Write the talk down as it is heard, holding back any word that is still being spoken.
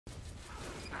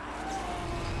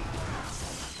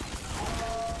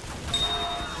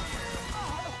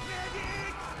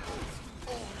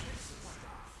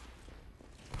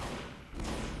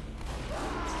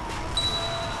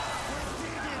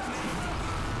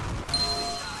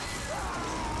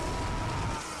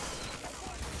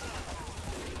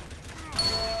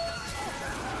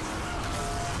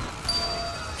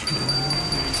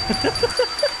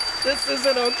This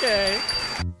isn't okay.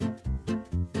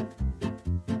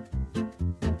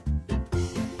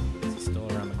 Is he still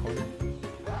around the corner?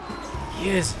 He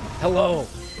is. Hello.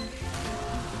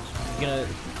 He's gonna.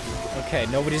 Okay,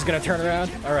 nobody's gonna turn around?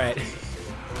 Alright.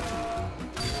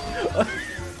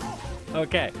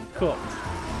 Okay, cool.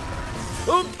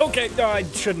 Oh, okay, no, I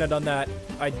shouldn't have done that.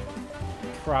 I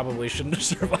probably shouldn't have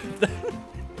survived that.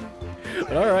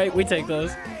 But alright, we take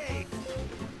those.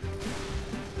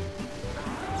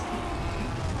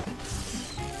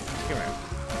 Come here.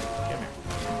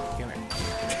 Come here.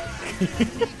 Come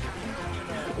here.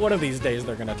 One of these days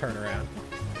they're gonna turn around.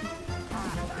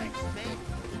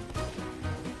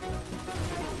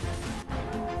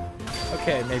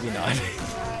 Okay, maybe not.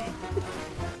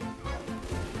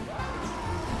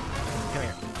 Come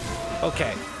here.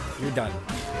 Okay, you're done.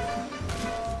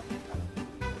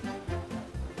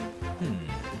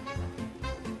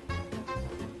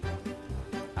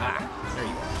 Ah, there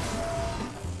you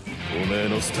are. おめえ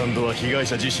のスタンドは被害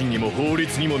者自身にも法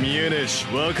律にも見えねえし、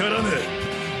わからね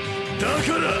え。だ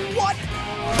から。What?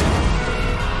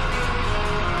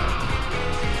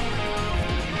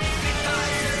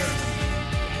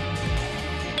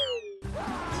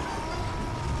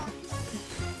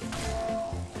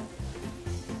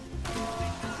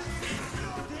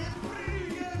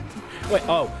 Wait,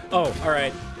 oh,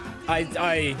 alright.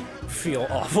 I feel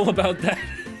awful about that.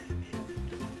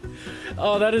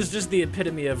 Oh, that is just the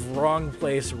epitome of wrong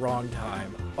place, wrong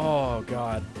time. Oh,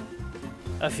 God.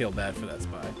 I feel bad for that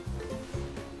spy.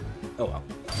 Oh, well.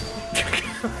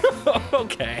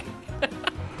 Okay.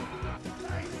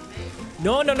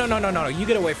 No, you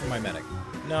get away from my medic.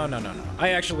 No.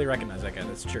 I actually recognize that guy.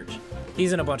 That's Church.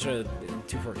 He's in a bunch of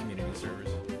 2-4 community servers.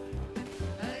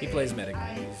 He plays medic.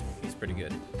 He's pretty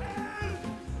good.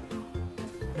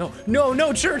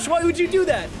 No, Church, why would you do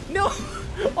that? No!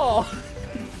 Oh.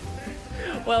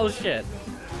 Well, shit.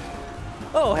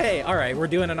 Oh, hey, alright, we're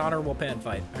doing an honorable pan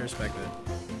fight. I respect it.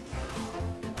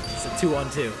 It's a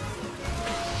 2-on-2.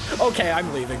 Okay,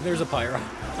 I'm leaving. There's a pyro.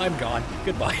 I'm gone.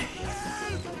 Goodbye.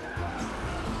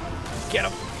 Get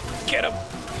him! Get him!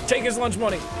 Take his lunch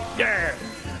money! Yeah!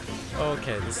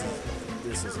 Okay, this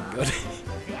isn't good.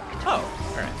 Oh,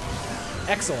 alright.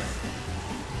 Excellent.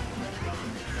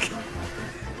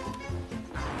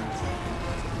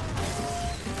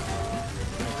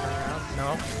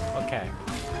 No? Okay.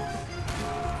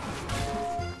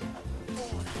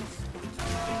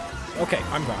 Okay,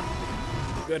 I'm gone.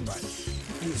 Goodbye.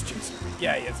 He's chasing me.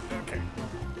 Yeah, he is. Okay.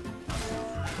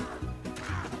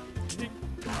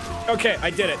 Okay, I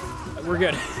did it. We're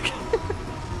good.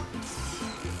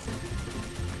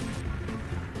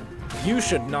 You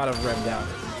should not have revved down.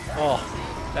 Oh,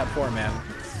 that poor man.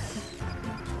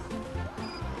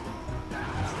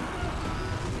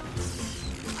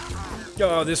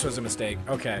 Oh, this was a mistake.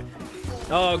 Okay.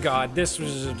 Oh God, this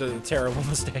was a terrible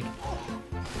mistake.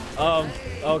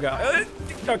 Oh God.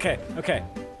 Okay.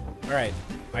 All right.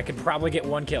 I could probably get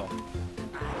 1 kill.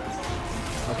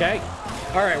 Okay.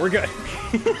 All right, we're good.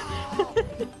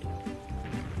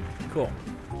 Cool.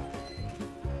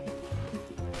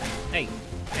 Hey,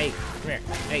 come here.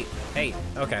 Hey.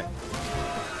 Okay.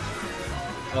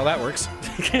 Well, that works.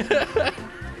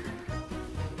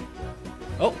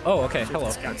 Oh, okay.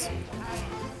 Hello.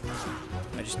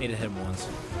 I just need to hit him once.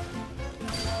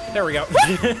 There we go.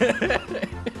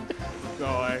 No,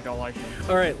 I don't like him.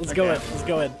 All right, let's go in.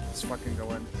 Let's fucking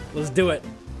go in. Let's do it.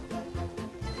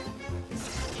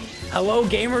 Hello,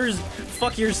 gamers.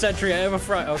 Fuck your sentry. I have a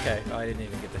fry. Okay. Oh, I didn't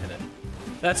even get to hit it.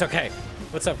 That's okay.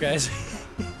 What's up, guys?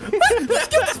 Let's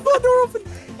get this front door open.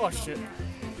 Oh shit.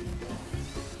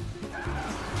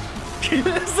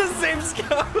 It's the same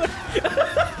scout.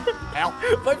 Ow.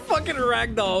 My fucking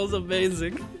ragdoll is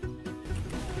amazing.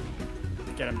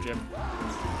 Get him, Jim.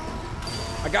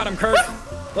 I got him, Kurt.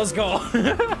 Let's go.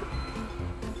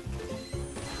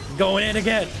 Going in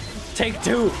again. Take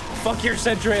 2. Fuck your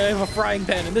sentry. I have a frying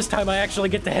pan, and this time I actually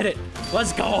get to hit it.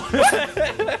 Let's go.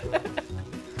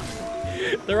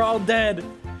 They're all dead.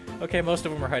 Okay, most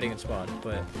of them are hiding in spawn,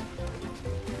 but...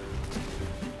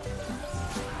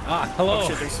 Ah, hello. Oh,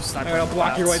 shit, there's some sniper. Alright, I'll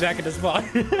block your way back into spawn.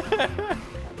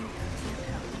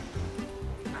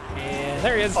 And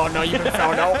there he is. Oh no, you've been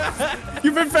found out.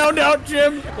 You've been found out,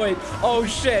 Jim. Wait. Oh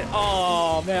shit.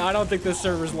 Oh man, I don't think this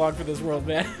server's long for this world,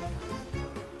 man.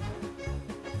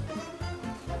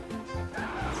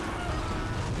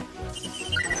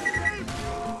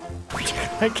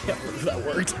 I can't believe that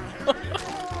worked.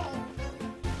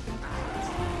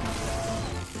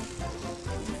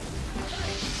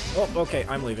 Oh, okay,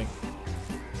 I'm leaving.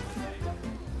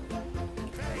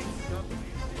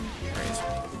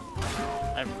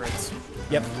 I have crits.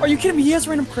 Yep. Are you kidding me? He has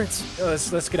random crits.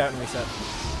 Let's get out and reset.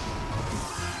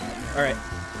 All right.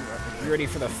 You ready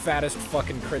for the fattest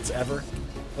fucking crits ever?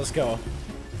 Let's go.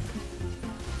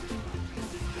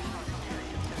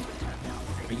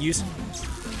 Use.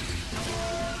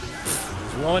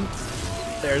 There's one.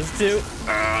 There's two.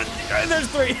 There's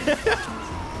three.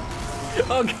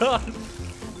 Oh god.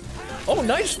 Oh,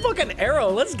 nice fucking arrow.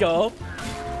 Let's go.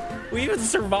 We even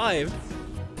survived.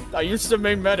 I used the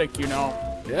main medic, you know.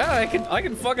 Yeah, I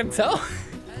can fucking tell.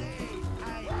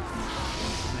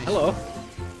 Hello.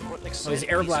 Oh, he's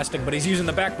air blasting, but he's using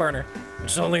the back burner.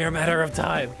 It's only a matter of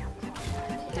time.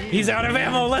 He's out of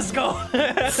ammo. Let's go.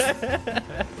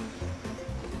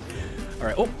 All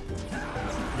right. Oh,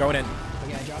 going in.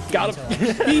 Got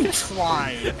him. He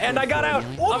tried. And I got out.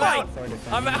 Oh, I'm out.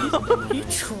 I'm out. He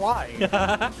tried.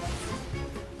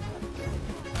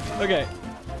 Okay.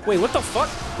 Wait, what the fuck?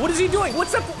 What is he doing?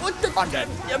 What's up? What the? I'm dead.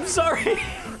 I'm sorry.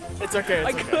 It's okay.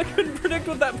 It's okay. I couldn't predict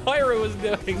what that pyro was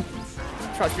doing.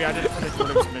 Trust me, I didn't predict what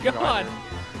it was going to do. God.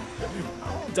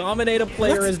 Dominate a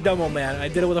player as Demopan. I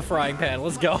did it with a frying pan.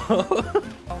 Let's go.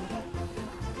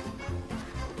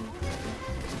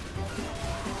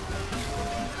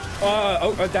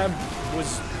 That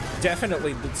was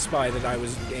definitely the spy that I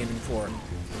was aiming for.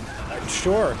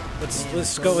 Sure.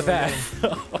 Let's go with that.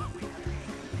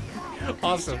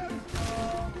 Awesome.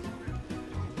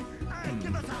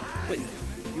 Wait,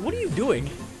 what are you doing?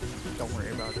 Don't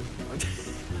worry about it.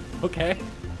 Okay.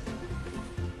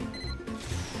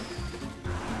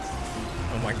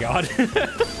 Oh my god.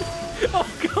 Oh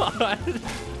god.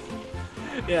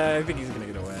 Yeah, I think he's gonna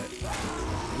get away.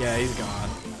 Yeah, he's gone.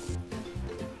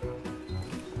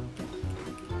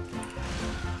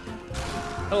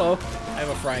 Hello. I have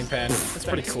a frying pan. That's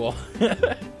pretty cool.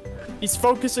 He's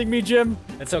focusing me, Jim.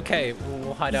 It's okay.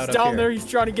 We'll hide out up down here. there. He's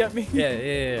trying to get me.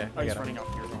 Yeah. Oh, he's running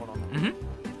up here. So hold on.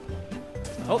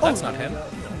 Mm-hmm. Oh, that's not him.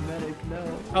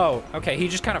 Oh, okay. He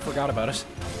just kind of forgot about us.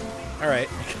 All right.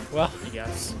 Well.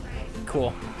 Yes.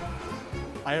 Cool.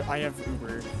 I have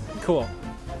Uber. Cool.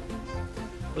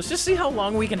 Let's just see how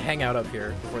long we can hang out up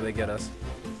here before they get us.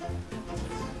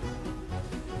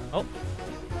 Oh.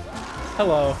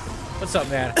 Hello. What's up,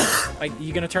 man?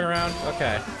 You gonna turn around?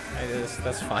 Okay.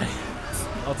 That's fine.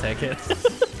 I'll take it.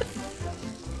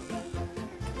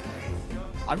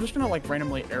 I'm just gonna like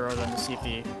randomly arrow them to see if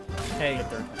he. Hey,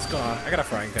 what's going on? I got a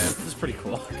frying pan. This is pretty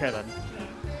cool. Okay then.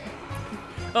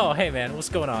 Oh, hey man, what's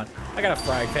going on? I got a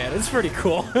frying pan. It's pretty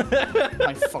cool.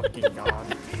 My fucking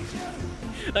god.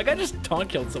 Like I just taunt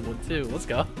killed someone too. Let's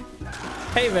go.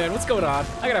 Hey man, what's going on?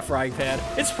 I got a frying pan.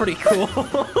 It's pretty cool.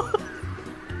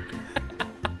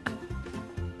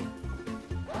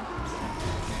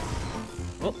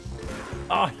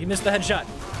 Oh, he missed the headshot.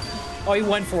 Oh, he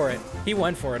went for it. He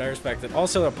went for it. I respect it.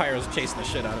 Also, the pyro's chasing the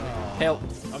shit out of me. Help.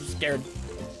 I'm scared.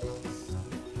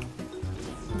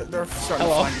 They're starting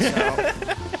to find us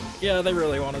out. Yeah, they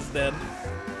really want us dead.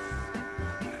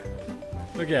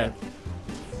 Okay.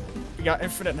 We got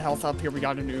infinite health up here. We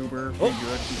got an Uber.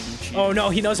 Oh no,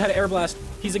 he knows how to air blast.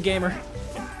 He's a gamer.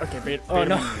 Okay, bait oh, him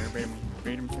no. in here.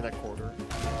 Bait him to that corridor.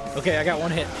 Okay, I got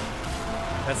one hit.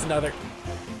 That's another.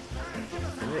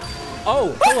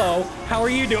 Oh, hello. How are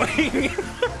you doing?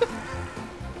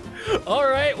 All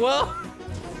right, well.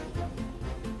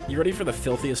 You ready for the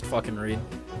filthiest fucking read?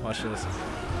 Watch this.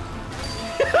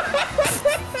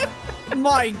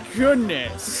 My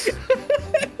goodness.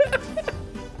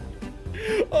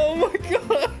 Oh my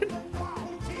god.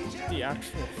 The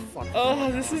actual fuck.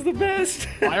 Oh, this is the best.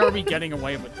 Why are we getting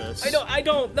away with this? I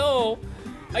don't know.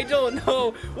 I don't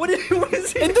know. What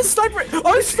is it? And the sniper!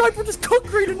 Our sniper just cooked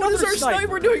green another What is our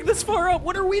sniper doing this far up?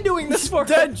 What are we doing this far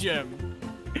dead, up? Jim.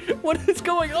 What is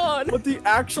going on? What the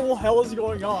actual hell is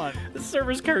going on? The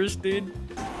server's cursed, dude.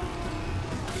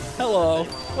 Hello.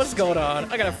 What's going on?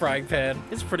 I got a frying pan.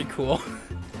 It's pretty cool.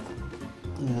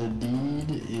 The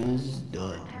deed is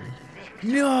done.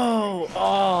 No.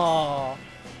 Oh.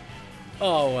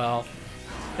 Oh well.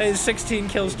 Hey, 16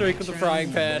 kill streak with the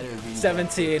frying pan.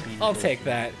 17. I'll take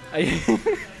that.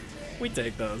 We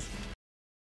take those.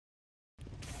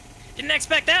 Didn't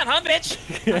expect that, huh, bitch?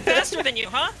 I'm faster than you,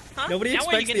 huh? Nobody now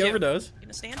expects the overdose. You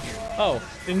gonna stand here? Oh,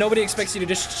 and nobody expects you to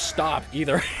just stop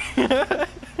either. That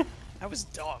was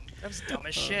dumb. That was dumb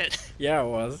as shit. Yeah, it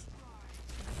was.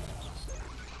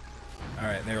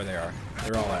 Alright, there they are.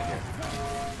 They're all out here.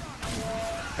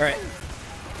 Alright.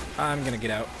 I'm gonna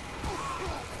get out.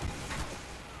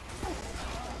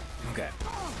 Okay.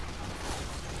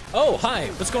 Oh, hi!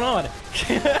 What's going on?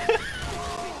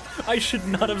 I should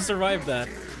not have survived that.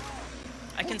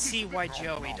 I can see why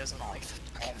Joey doesn't like the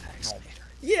fucking vaccinator.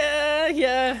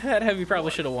 Yeah, that heavy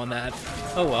probably should have won that.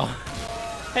 Oh well.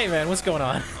 Hey man, what's going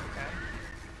on?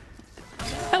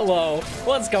 Hello,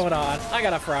 what's going on? I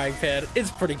got a frying pan. It's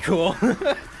pretty cool.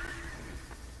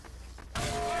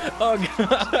 Oh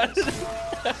god.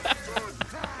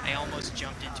 I almost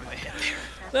jumped into a hit there.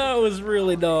 That was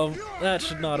really dumb. That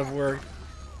should not have worked.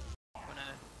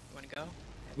 Wanna go?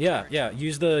 Yeah, yeah.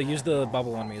 Use the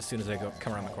bubble on me as soon as I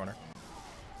come around the corner.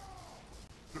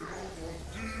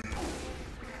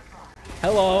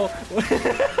 Hello.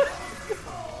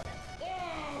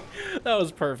 That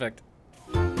was perfect.